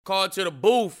Called to the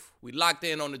booth. We locked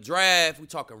in on the draft. We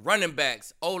talking running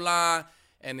backs, O-line,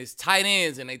 and it's tight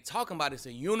ends. And they talking about it's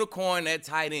a unicorn at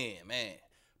tight end, man.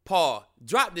 Paul,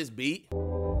 drop this beat.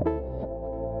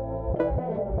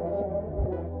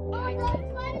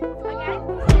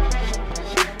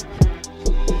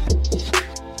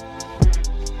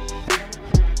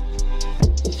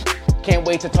 Can't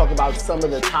wait to talk about some of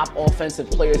the top offensive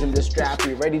players in this draft.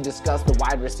 We already discussed the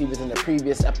wide receivers in the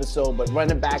previous episode, but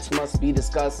running backs must be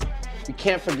discussed. We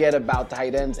can't forget about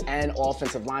tight ends and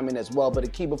offensive linemen as well. But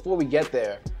Akee, before we get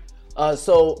there,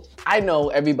 so I know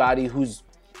everybody who's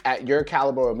at your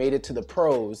caliber or made it to the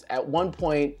pros, at one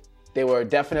point they were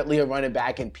definitely a running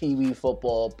back in Pee Wee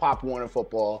football, Pop Warner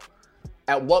football.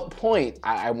 At what point,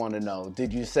 I want to know,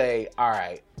 did you say, all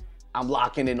right, I'm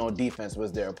locking in on defense?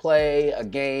 Was there a play, a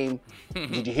game?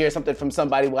 Did you hear something from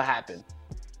somebody? What happened?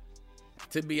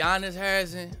 To be honest,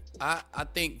 Harrison, I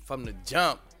think from the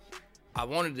jump, I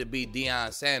wanted to be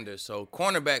Deion Sanders. So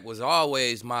cornerback was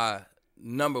always my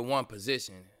number one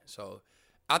position. So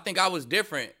I think I was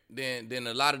different than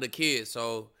a lot of the kids.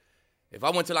 So if I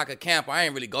went to like a camp, I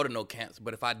ain't really go to no camps.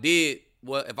 But if I did,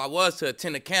 well, if I was to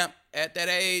attend a camp at that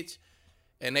age,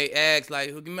 and they asked, like,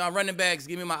 give me my running backs,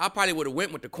 I probably would have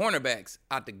went with the cornerbacks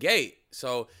out the gate.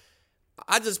 So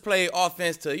I just played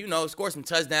offense to, score some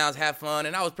touchdowns, have fun,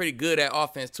 and I was pretty good at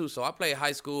offense too. So I played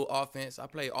high school offense. I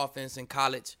played offense in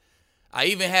college. I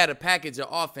even had a package of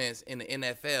offense in the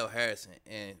NFL, Harrison.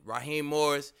 And Raheem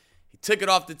Morris, he took it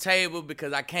off the table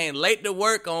because I came late to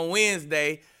work on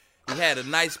Wednesday. He had a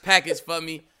nice package for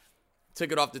me.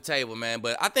 Took it off the table, man.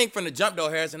 But I think from the jump, though,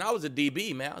 Harrison, I was a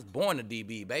DB, man. I was born a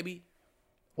DB, baby.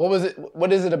 What was it?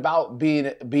 What is it about being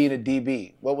a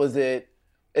DB? What was it?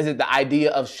 Is it the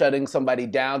idea of shutting somebody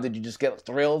down? Did you just get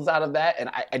thrills out of that? And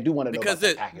I do want to know about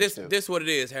that package too. This what it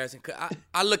is, Harrison.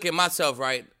 I look at myself,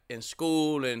 right, in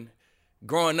school and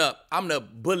growing up, I'm the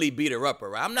bully beater-upper,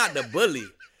 right? I'm not the bully,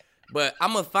 but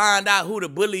I'm going to find out who the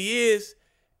bully is,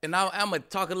 and I'm going to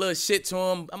talk a little shit to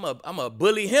him. I'm going to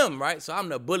bully him, right? So I'm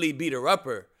the bully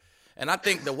beater-upper. And I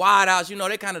think the wideouts,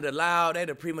 they kind of the loud, they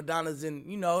the prima donnas, and,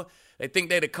 they think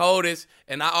they the coldest,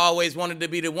 and I always wanted to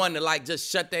be the one to, like, just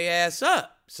shut their ass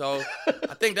up. So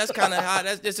I think that's kind of how,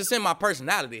 that's just in my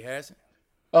personality, Harrison.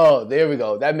 Oh, there we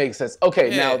go. That makes sense.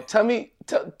 Okay, Yeah. Now tell me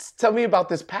about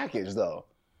this package, though.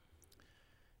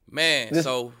 Man,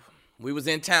 so we was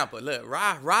in Tampa. Look,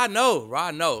 Rod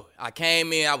know. I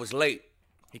came in, I was late.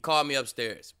 He called me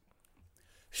upstairs.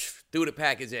 Threw the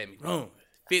package at me. Boom.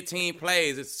 15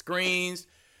 plays. It's screens.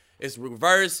 It's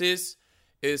reverses.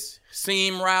 It's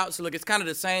seam routes. Look, it's kind of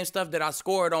the same stuff that I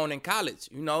scored on in college.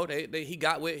 He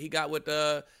got with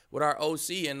our OC,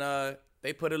 and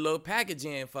they put a little package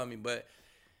in for me. But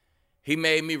he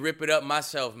made me rip it up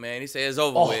myself, man. He said it's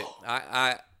over with.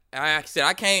 I said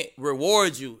I can't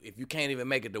reward you if you can't even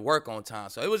make it to work on time.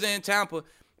 So it was in Tampa.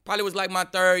 Probably was like my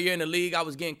third year in the league. I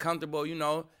was getting comfortable,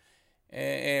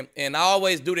 and I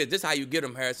always do this. This is how you get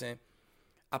them, Harrison.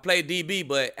 I play DB,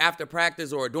 but after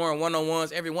practice or during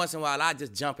one-on-ones, every once in a while, I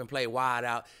just jump and play wide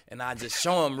out, and I just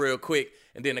show them real quick.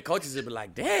 And then the coaches will be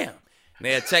like, damn. And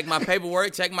they'll check my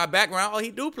paperwork, check my background. Oh,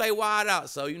 he do play wide out.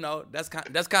 So, that's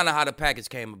kind of how the package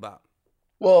came about.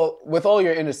 Well, with all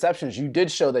your interceptions, you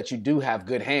did show that you do have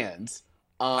good hands.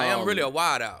 I am really a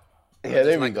wide out. Yeah,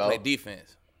 there we go. Play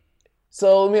defense.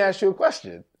 So let me ask you a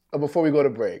question before we go to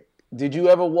break. Did you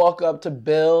ever walk up to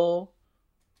Bill,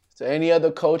 to any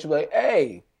other coach, and be like,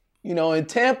 hey, in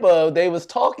Tampa, they was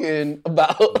talking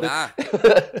about... Nah.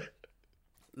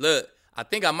 Look, I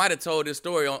think I might have told this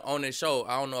story on this show.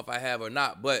 I don't know if I have or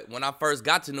not. But when I first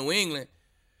got to New England,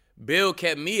 Bill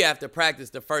kept me after practice,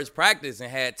 the first practice,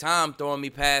 and had Tom throwing me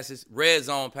passes, red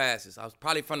zone passes. I was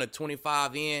probably from the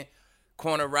 25 in,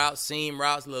 corner routes, seam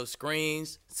routes, little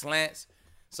screens, slants.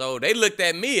 So they looked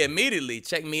at me immediately,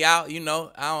 checked me out.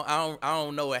 I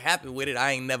don't know what happened with it.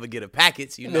 I ain't never get a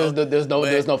package. There's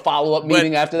no follow-up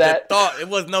meeting after that. It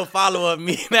was no follow-up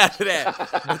meeting after that.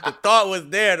 But the thought was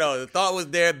there though. The thought was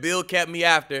there. Bill kept me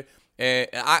after, and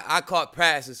I caught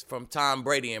passes from Tom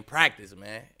Brady in practice,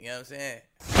 man. You know what I'm saying?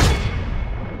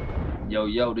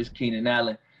 Yo, this Keenan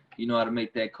Allen. You know how to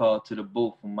make that call to the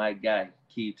booth from my guy,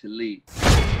 Key to Lead.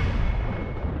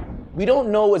 We don't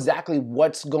know exactly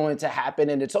what's going to happen,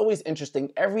 and it's always interesting.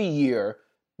 Every year,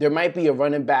 there might be a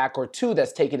running back or two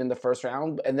that's taken in the first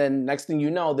round, and then next thing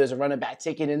you know, there's a running back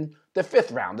taken in the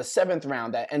 5th round, the 7th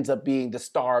round, that ends up being the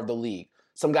star of the league.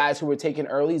 Some guys who were taken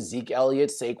early, Zeke Elliott,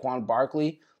 Saquon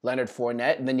Barkley, Leonard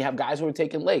Fournette, and then you have guys who were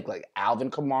taken late, like Alvin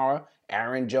Kamara,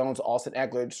 Aaron Jones, Austin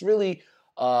Eckler. It's really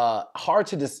hard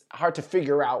to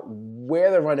figure out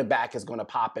where the running back is going to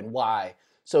pop and why.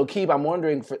 So, Keeb, I'm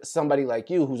wondering for somebody like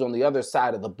you who's on the other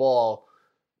side of the ball,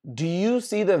 do you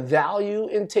see the value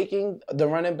in taking the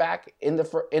running back in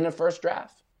the first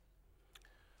draft?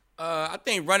 I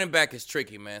think running back is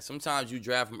tricky, man. Sometimes you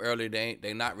draft them early,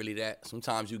 they not really that.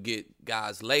 Sometimes you get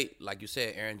guys late, like you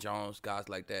said, Aaron Jones, guys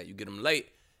like that. You get them late,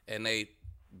 and they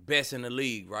best in the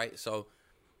league, right? So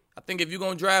I think if you're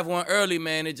going to draft one early,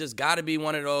 man, it just got to be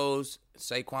one of those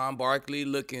Saquon Barkley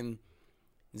looking,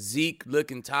 Zeke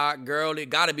looking, Todd Gurley.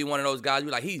 Got to be one of those guys.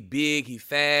 You're like, he's big, he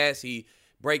fast, he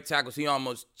break tackles, he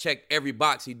almost check every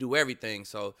box, he do everything.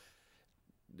 So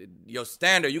your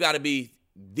standard, you got to be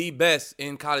the best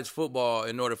in college football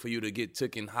in order for you to get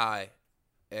taken high,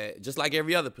 just like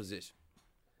every other position.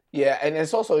 Yeah, and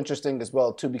it's also interesting as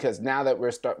well, too, because now that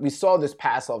we saw this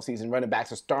past offseason, running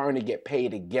backs are starting to get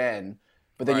paid again,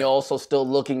 but then You're also still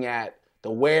looking at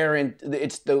the wear, and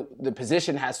it's the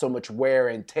position has so much wear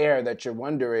and tear that you're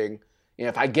wondering,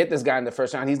 if I get this guy in the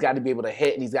first round, he's got to be able to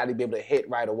hit, and he's got to be able to hit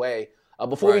right away.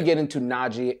 Before we get into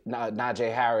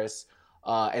Najee Harris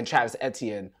and Travis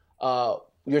Etienne,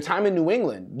 your time in New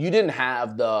England, you didn't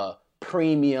have the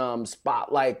premium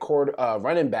spotlight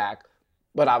running back,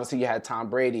 but obviously you had Tom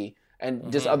Brady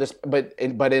and just others. But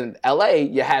in LA,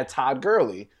 you had Todd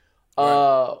Gurley.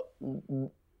 Right.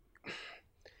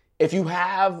 If you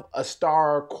have a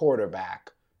star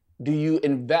quarterback, do you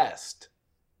invest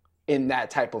in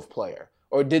that type of player,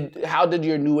 or how did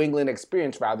your New England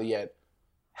experience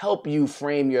help you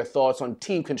frame your thoughts on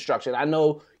team construction? I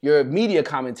know you're a media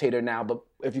commentator now, but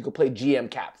if you could play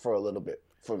GM cap for a little bit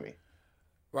for me.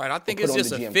 Right, I think it's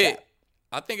just a fit. Cap.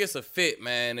 I think it's a fit,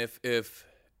 man. If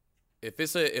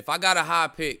I got a high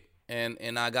pick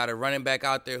and I got a running back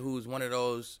out there who's one of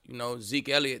those, Zeke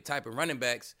Elliott type of running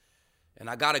backs, and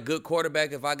I got a good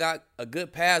quarterback, if I got a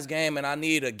good pass game and I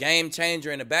need a game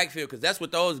changer in the backfield, because that's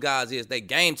what those guys is, they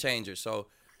game changers. So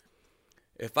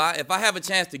if I have a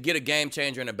chance to get a game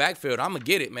changer in the backfield, I'm going to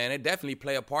get it, man. They definitely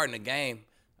play a part in the game.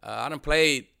 I done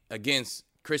played against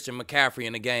Christian McCaffrey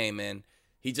in the game, and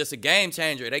he's just a game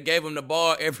changer. They gave him the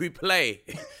ball every play.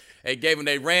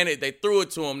 They ran it, they threw it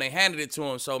to him, they handed it to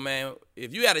him. So, man,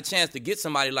 if you had a chance to get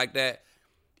somebody like that,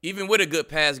 even with a good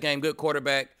pass game, good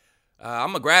quarterback, I'm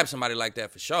going to grab somebody like that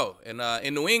for sure. And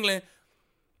in New England,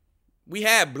 we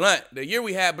had Blunt. The year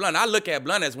we had Blunt, I look at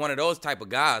Blunt as one of those type of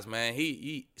guys, man.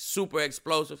 He super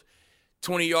explosive,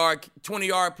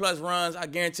 20-yard plus runs. I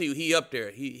guarantee you he up there.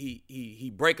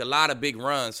 He break a lot of big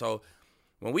runs. So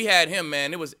when we had him,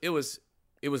 man, it was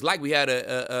like we had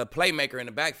a playmaker in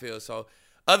the backfield. So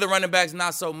other running backs,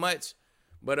 not so much.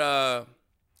 But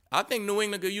I think New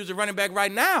England could use a running back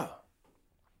right now,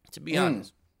 to be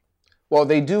honest. Well,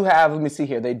 they do have, let me see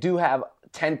here, they do have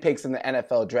 10 picks in the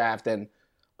NFL draft, and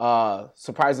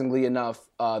surprisingly enough,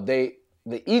 the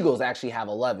Eagles actually have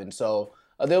 11. So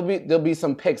there'll be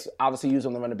some picks obviously used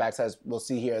on the running backs, as we'll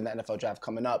see here in the NFL draft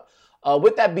coming up.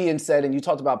 With that being said, and you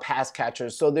talked about pass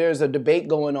catchers, so there's a debate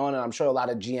going on, and I'm sure a lot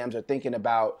of GMs are thinking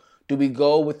about, do we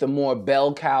go with the more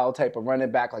bell cow type of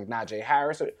running back like Najee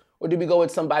Harris, or do we go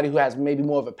with somebody who has maybe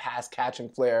more of a pass catching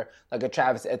flair like a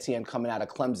Travis Etienne coming out of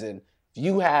Clemson? If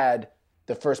you had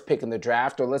the first pick in the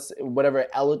draft, or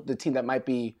the team that might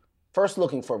be first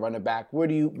looking for a running back, where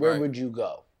would you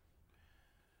go?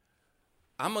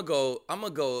 I'm gonna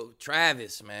go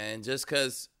Travis, man, just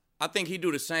because I think he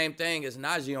do the same thing as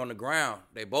Najee on the ground.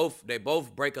 They both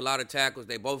break a lot of tackles.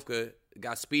 They both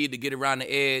got speed to get around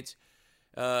the edge.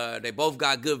 They both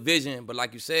got good vision, but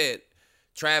like you said,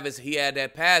 Travis, he had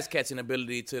that pass catching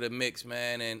ability to the mix,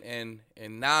 man,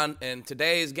 and now in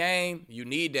today's game, you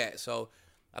need that. So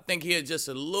I think he's just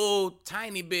a little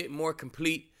tiny bit more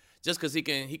complete, just because he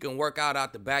can work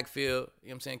out the backfield, you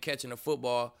know what I'm saying, catching the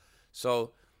football.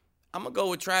 So I'm gonna go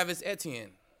with Travis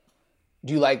Etienne.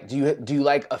 Do you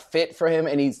like a fit for him?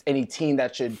 Any team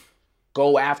that should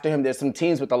go after him? There's some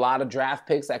teams with a lot of draft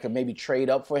picks that could maybe trade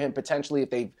up for him potentially if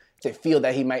they feel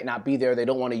that he might not be there. They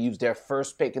don't want to use their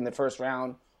first pick in the first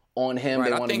round on him.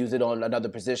 Right, they want to use it on another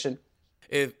position.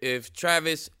 If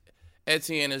Travis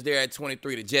Etienne is there at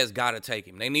 23, the Jets got to take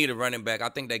him. They need a running back. I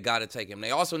think they got to take him.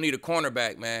 They also need a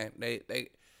cornerback, man.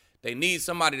 They need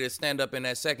somebody to stand up in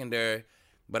that secondary.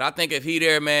 But I think if he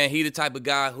there, man, he the type of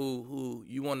guy who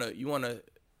you wanna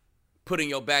put in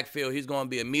your backfield. He's gonna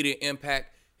be immediate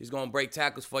impact. He's gonna break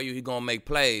tackles for you. He's gonna make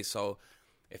plays. So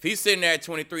if he's sitting there at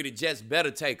 23, the Jets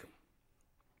better take him.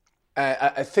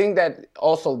 I think that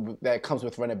also that comes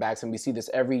with running backs, and we see this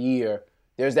every year.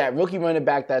 There's that rookie running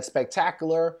back that's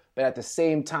spectacular, but at the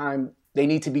same time, they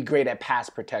need to be great at pass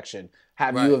protection.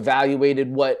 Have you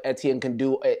evaluated what Etienne can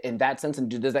do in that sense, and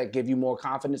does that give you more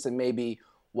confidence in maybe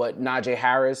what Najee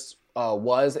Harris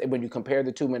was when you compare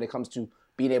the two when it comes to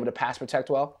being able to pass protect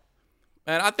well?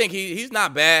 Man, I think he's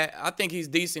not bad. I think he's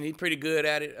decent. He's pretty good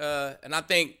at it. And I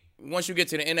think once you get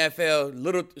to the NFL,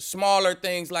 little smaller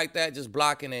things like that, just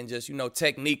blocking and just,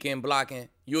 technique and blocking,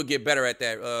 you'll get better at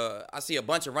that. I see a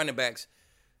bunch of running backs.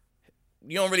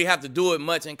 You don't really have to do it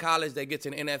much in college. They get to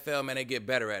the NFL, man, they get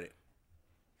better at it.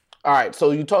 All right, so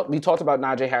we talked about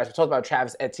Najee Harris. We talked about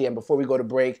Travis Etienne. Before we go to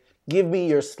break, give me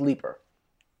your sleeper.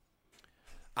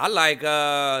 I like,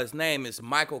 his name is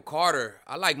Michael Carter.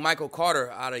 I like Michael Carter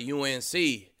out of UNC.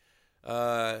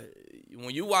 When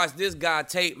you watch this guy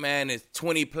tape, man, it's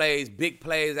 20 plays, big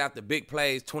plays after big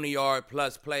plays, 20-yard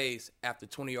plus plays after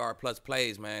 20-yard plus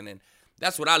plays, man. And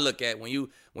that's what I look at. When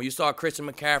you saw Christian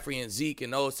McCaffrey and Zeke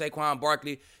and Saquon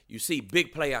Barkley, you see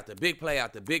big play after big play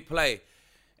after big play.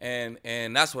 And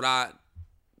that's what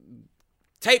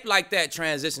tape like that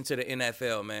transition to the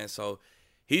NFL, man. So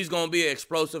he's gonna be an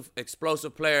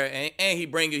explosive player, and he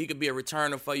could be a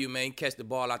returner for you, man. He catch the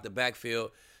ball out the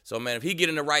backfield. So, man, if he get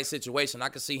in the right situation, I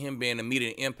can see him being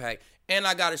immediate impact. And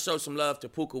I got to show some love to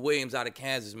Puka Williams out of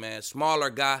Kansas, man.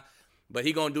 Smaller guy, but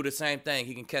he going to do the same thing.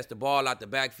 He can catch the ball out the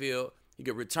backfield. He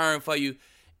can return for you.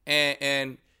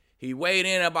 And he weighed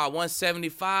in about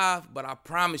 175, but I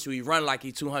promise you he run like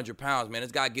he 200 pounds, man.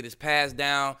 This guy get his pass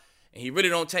down, and he really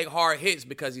don't take hard hits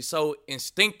because he's so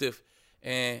instinctive,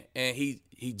 and he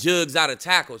jugs out of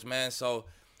tackles, man. So,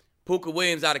 Puka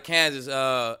Williams out of Kansas,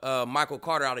 Michael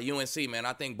Carter out of UNC, man.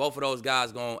 I think both of those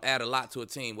guys going to add a lot to a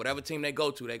team. Whatever team they go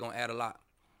to, they're going to add a lot.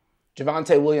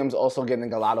 Javonte Williams also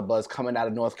getting a lot of buzz coming out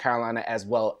of North Carolina as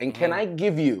well. And can I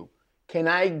give you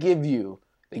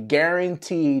the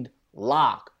guaranteed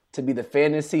lock to be the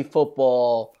fantasy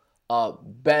football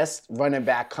best running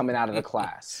back coming out of the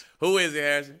class? Who is it,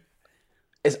 Harrison?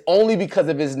 It's only because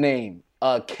of his name.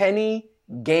 Kenny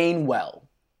Gainwell.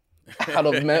 out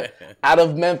of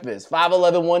Memphis.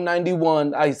 5'11",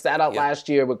 191. He sat out last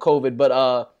year with COVID,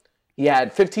 but he had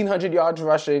 1,500 yards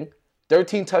rushing,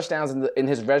 13 touchdowns in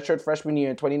his redshirt freshman year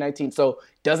in 2019. So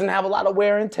doesn't have a lot of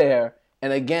wear and tear.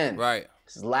 And again,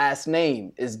 his last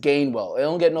name is Gainwell. It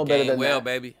don't get no better than that. Gainwell,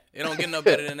 baby. It don't get no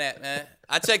better than that, man.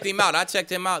 I checked him out. I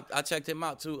checked him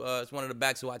out too. It's one of the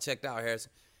backs who I checked out,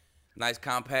 Harrison. Nice,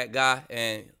 compact guy,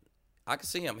 and I can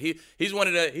see him. He's one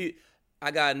of the I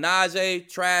got Najee,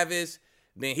 Travis,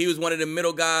 then he was one of the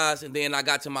middle guys, and then I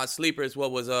got to my sleepers,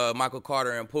 what was Michael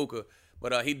Carter and Puka.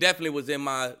 But he definitely was in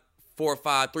my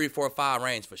 3-4-5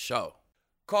 range for sure.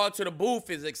 Call to the Booth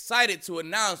is excited to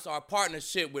announce our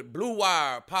partnership with Blue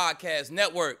Wire Podcast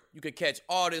Network. You can catch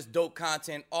all this dope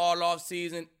content all off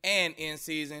season and in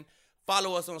season.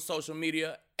 Follow us on social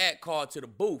media at Call to the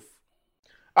Booth.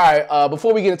 All right,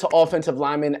 before we get into offensive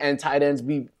linemen and tight ends,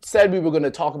 we said we were going to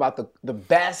talk about the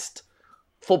best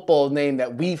football name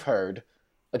that we've heard.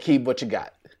 Aqib, what you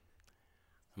got?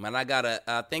 Man,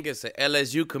 I think it's an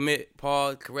LSU commit,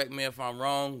 Paul. Correct me if I'm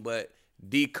wrong, but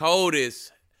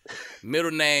Dakota's middle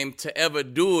name to ever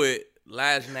do it,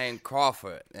 last name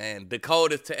Crawford. And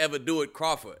Dakota's to ever do it,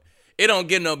 Crawford. It don't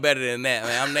get no better than that,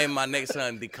 man. I'm naming my next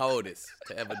son Dakota's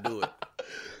to ever do it.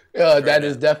 Yeah, that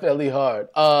is definitely hard.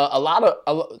 A lot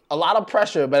of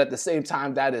pressure, but at the same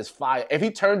time, that is fire. If he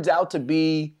turns out to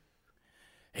be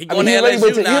He going to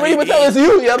LSU now. He with LSU, you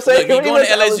know what I'm saying? Look, he going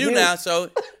to LSU now, so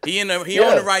he on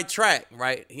the right track,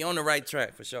 right? He on the right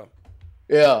track for sure.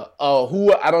 Yeah.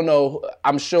 Who I don't know.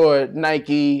 I'm sure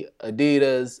Nike,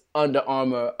 Adidas, Under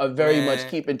Armour are very much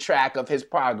keeping track of his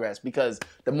progress because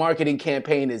the marketing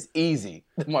campaign is easy.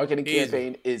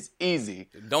 Campaign is easy.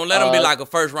 Don't let him be like a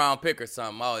first round pick or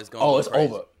something. Oh, it's going. Oh, it's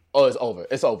over. Oh, it's over.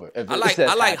 It's over. I like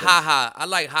Ha-Ha. I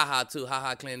like Ha-Ha too.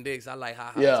 Ha-Ha Clinton Dix. I like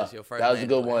Ha-Ha. Yeah, your first that was a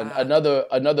good one. Ha-Ha.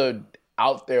 Another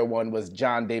out there one was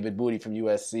John David Booty from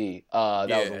USC. That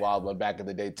was a wild one back in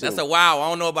the day too. That's a wild one.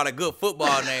 I don't know about a good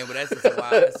football name, but that's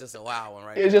just a wild one,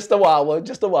 right? It's just a wild one.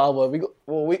 Just a wild one.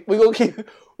 We gonna keep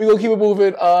it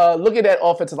moving. Looking at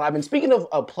offensive linemen. Speaking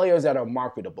of players that are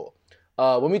marketable,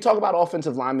 when we talk about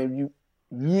offensive linemen,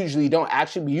 we usually don't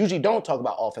talk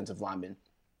about offensive linemen.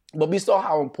 But we saw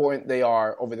how important they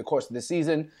are over the course of the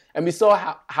season, and we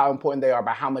saw how important they are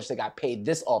by how much they got paid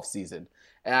this offseason.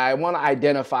 And I want to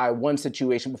identify one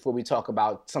situation before we talk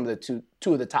about some of the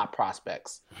two of the top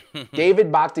prospects.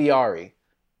 David Bakhtiari,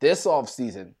 this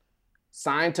offseason,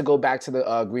 signed to go back to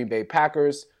the Green Bay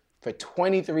Packers for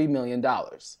 $23 million.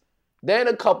 Then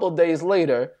a couple days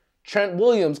later, Trent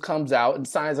Williams comes out and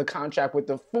signs a contract with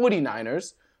the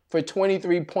 49ers for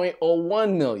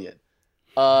 $23.01 million.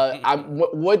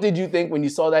 What did you think when you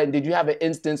saw that? And did you have an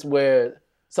instance where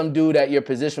some dude at your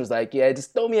position was like, yeah,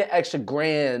 just throw me an extra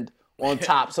 $1,000 on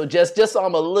top, so just so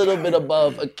I'm a little bit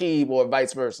above Aqib or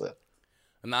vice versa?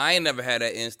 No, I ain't never had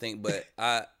that instinct, but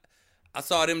I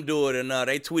saw them do it, and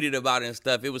they tweeted about it and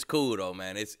stuff. It was cool, though,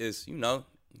 man. It's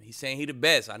he's saying he the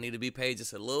best. I need to be paid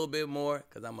just a little bit more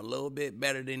because I'm a little bit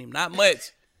better than him. Not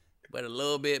much, but a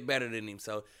little bit better than him.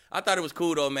 So I thought it was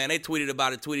cool, though, man. They tweeted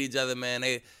about it, tweeted each other, man.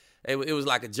 It was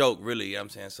like a joke, really, you know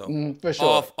what I'm saying? So for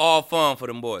sure. All fun for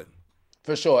them boys.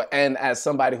 For sure. And as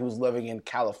somebody who's living in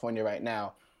California right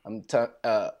now,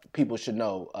 people should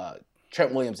know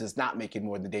Trent Williams is not making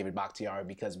more than David Bakhtiari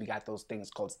because we got those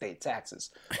things called state taxes.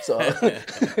 So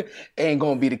it ain't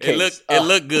going to be the case. It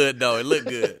looked good, though. It looked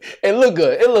good. It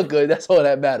looked good. That's all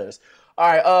that matters. All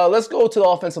right, let's go to the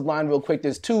offensive line real quick.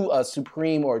 There's two or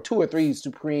three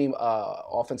supreme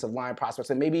offensive line prospects,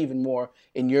 and maybe even more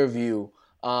in your view.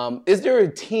 Is there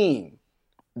a team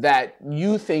that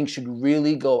you think should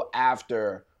really go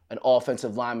after an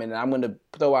offensive lineman? And I'm going to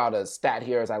throw out a stat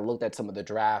here as I looked at some of the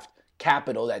draft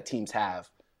capital that teams have.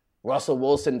 Russell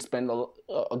Wilson spent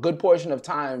a good portion of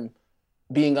time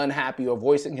being unhappy or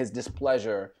voicing his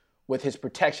displeasure with his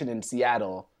protection in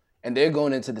Seattle, and they're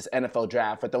going into this NFL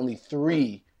draft with only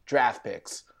 3 draft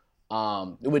picks.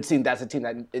 It would seem that's a team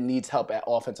that needs help at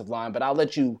offensive line, but I'll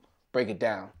let you break it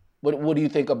down. What do you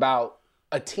think about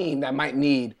a team that might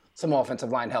need some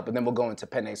offensive line help? And then we'll go into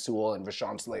Penei Sewell and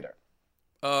Rashawn Slater.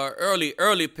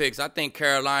 Early picks. I think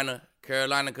Carolina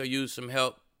could use some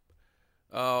help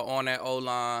on that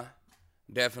O-line,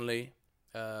 definitely.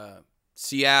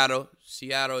 Seattle,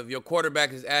 if your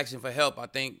quarterback is asking for help, I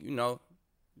think,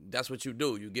 that's what you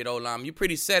do. You get O-line. You're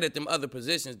pretty set at them other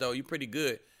positions, though. You're pretty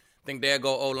good. I think they'll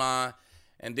go O-line.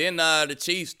 And then the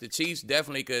Chiefs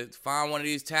definitely could find one of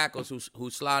these tackles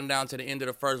who's sliding down to the end of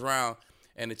the first round,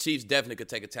 and the Chiefs definitely could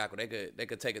take a tackle. They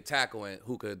could take a tackle and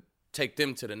who could take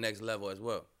them to the next level as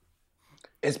well.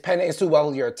 Is Penei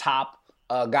Sewell your top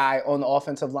guy on the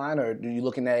offensive line, or are you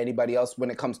looking at anybody else when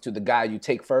it comes to the guy you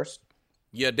take first?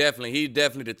 Yeah, definitely. He's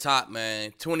definitely the top,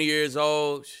 man. 20 years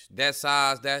old, that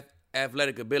size, that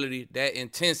athletic ability, that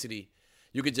intensity.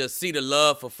 You could just see the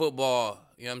love for football,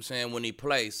 you know what I'm saying, when he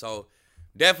plays. So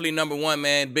definitely number one,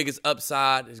 man, biggest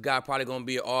upside. This guy probably going to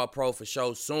be an all-pro for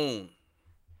sure soon.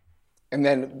 And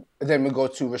then we go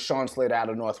to Rashawn Slater out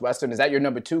of Northwestern. Is that your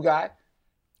number 2 guy?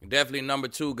 Definitely number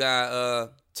 2 guy.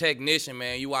 Technician,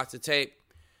 man. You watch the tape.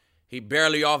 He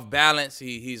barely off balance.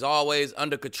 He's always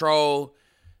under control.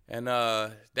 And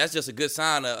that's just a good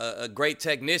sign, a great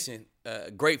technician,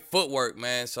 great footwork,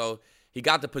 man. So he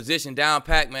got the position down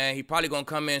packed, man. He probably going to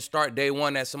come in and start day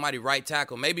one as somebody right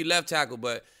tackle, maybe left tackle.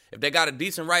 But if they got a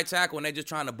decent right tackle and they're just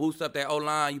trying to boost up their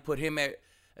O-line, you put him at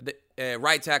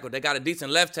right tackle. They got a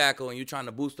decent left tackle and you're trying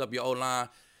to boost up your O-line,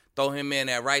 throw him in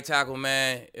at right tackle,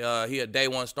 man. He a day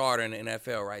one starter in the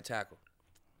NFL, right tackle.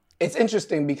 It's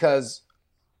interesting because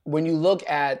when you look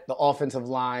at the offensive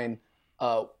line,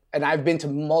 and I've been to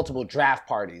multiple draft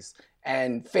parties,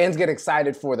 and fans get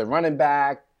excited for the running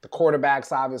back, the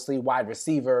quarterbacks, obviously, wide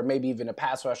receiver, maybe even a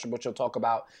pass rusher, which we'll talk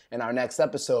about in our next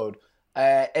episode.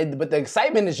 But the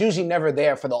excitement is usually never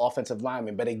there for the offensive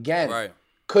lineman. But again,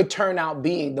 could turn out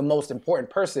being the most important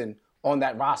person on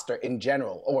that roster in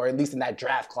general, or at least in that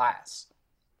draft class.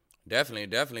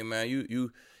 Definitely, man.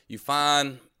 You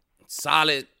find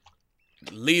solid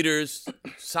leaders,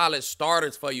 solid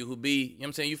starters for you who be, you know what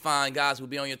I'm saying, you find guys who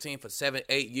be on your team for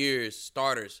 7-8 years,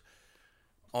 starters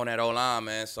on that O-line,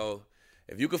 man. So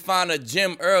if you could find a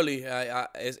gem early,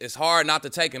 it's hard not to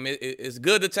take them. It's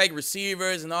good to take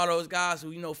receivers and all those guys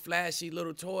who, flashy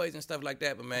little toys and stuff like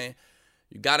that, but, man,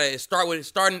 you got to start with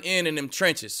starting in them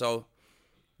trenches. So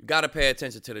you got to pay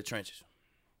attention to the trenches.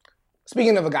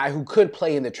 Speaking of a guy who could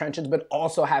play in the trenches but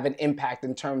also have an impact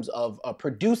in terms of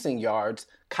producing yards,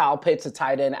 Kyle Pitts, a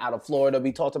tight end out of Florida.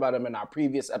 We talked about him in our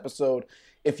previous episode.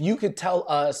 If you could tell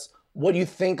us what you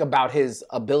think about his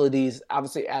abilities,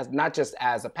 obviously as not just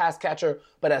as a pass catcher,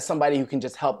 but as somebody who can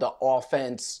just help the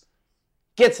offense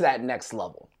get to that next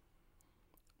level.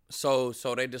 So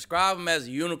they describe him as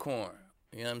a unicorn.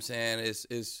 You know what I'm saying?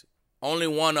 It's only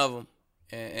one of them,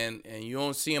 and you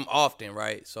don't see him often,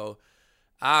 right? So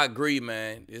I agree,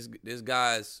 man. This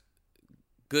guy's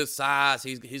good size.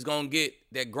 He's gonna get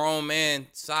that grown man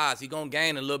size. He's gonna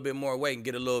gain a little bit more weight and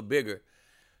get a little bigger,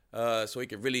 so he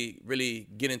can really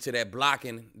get into that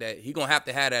blocking that he gonna have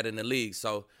to have that in the league.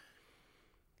 So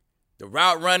the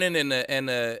route running and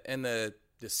the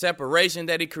separation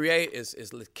that he create is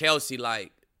Kelsey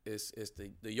like. It's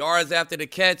the yards after the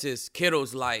catch is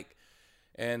Kittle's like.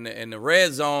 And the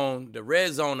red zone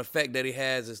effect that he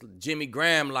has is Jimmy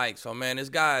Graham like. So, man, this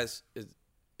guy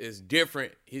is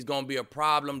different. He's going to be a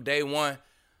problem day one.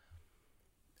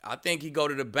 I think he go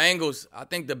to the Bengals. I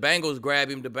think the Bengals grab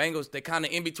him. The Bengals, they kind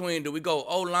of in between. Do we go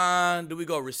O-line? Do we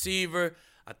go receiver?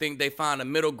 I think they find a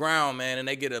middle ground, man, and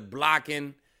they get a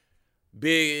blocking,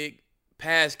 big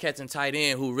pass catching tight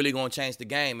end who really gonna change the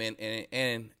game,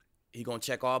 and he gonna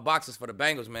check all boxes for the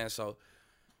Bengals, man. So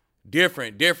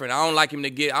different. I don't like him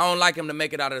to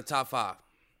make it out of the top 5.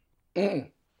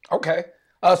 Okay.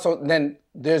 So then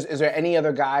is there any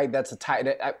other guy that's a tight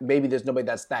end? Maybe there's nobody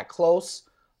that's that close.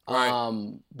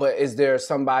 Right. But is there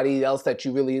somebody else that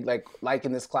you really like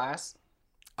in this class?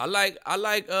 I like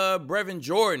Brevin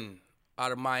Jordan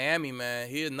out of Miami, man.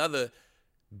 He's another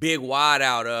big wide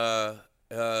out.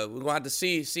 We're gonna have to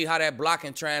see how that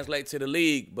blocking translates to the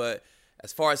league. But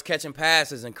as far as catching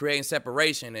passes and creating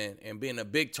separation and being a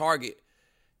big target,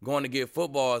 going to get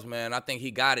footballs, man, I think he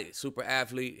got it. Super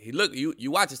athlete.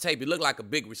 You watch his tape, he looked like a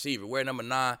big receiver. Wearing number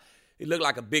 9, he looked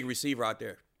like a big receiver out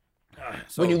there.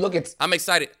 So when you look at, I'm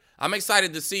excited. I'm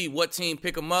excited to see what team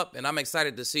pick him up, and I'm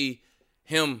excited to see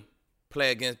him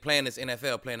playing this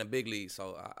NFL, playing a big league.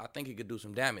 So I think he could do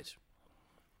some damage.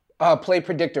 Play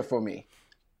predictor for me.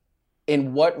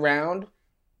 In what round,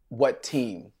 what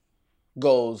team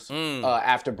goes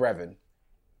after Brevin?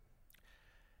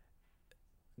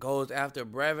 Goes after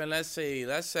Brevin. Let's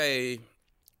say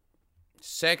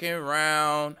second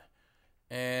round,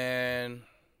 and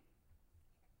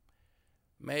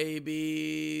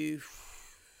maybe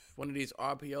one of these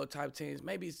RPO type teams.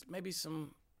 Maybe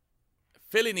some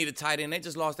Philly need a tight end. They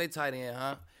just lost their tight end,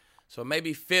 huh? So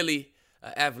maybe Philly,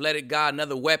 athletic guy,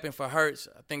 another weapon for Hurts.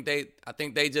 I think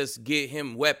they just get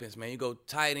him weapons, man. You go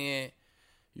tight end,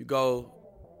 you go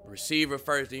receiver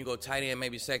first, then you go tight end,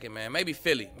 maybe second, man. Maybe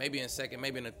Philly, maybe in second,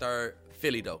 maybe in the third.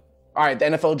 Philly, though. All right, the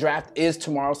NFL draft is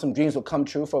tomorrow. Some dreams will come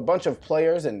true for a bunch of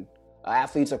players and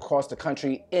athletes across the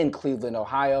country in Cleveland,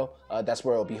 Ohio. That's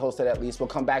where it'll be hosted at least. We'll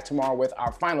come back tomorrow with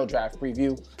our final draft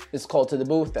preview. This is Call to the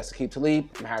Booth. That's Aqib Talib.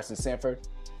 I'm Harrison Sanford.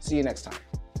 See you next time.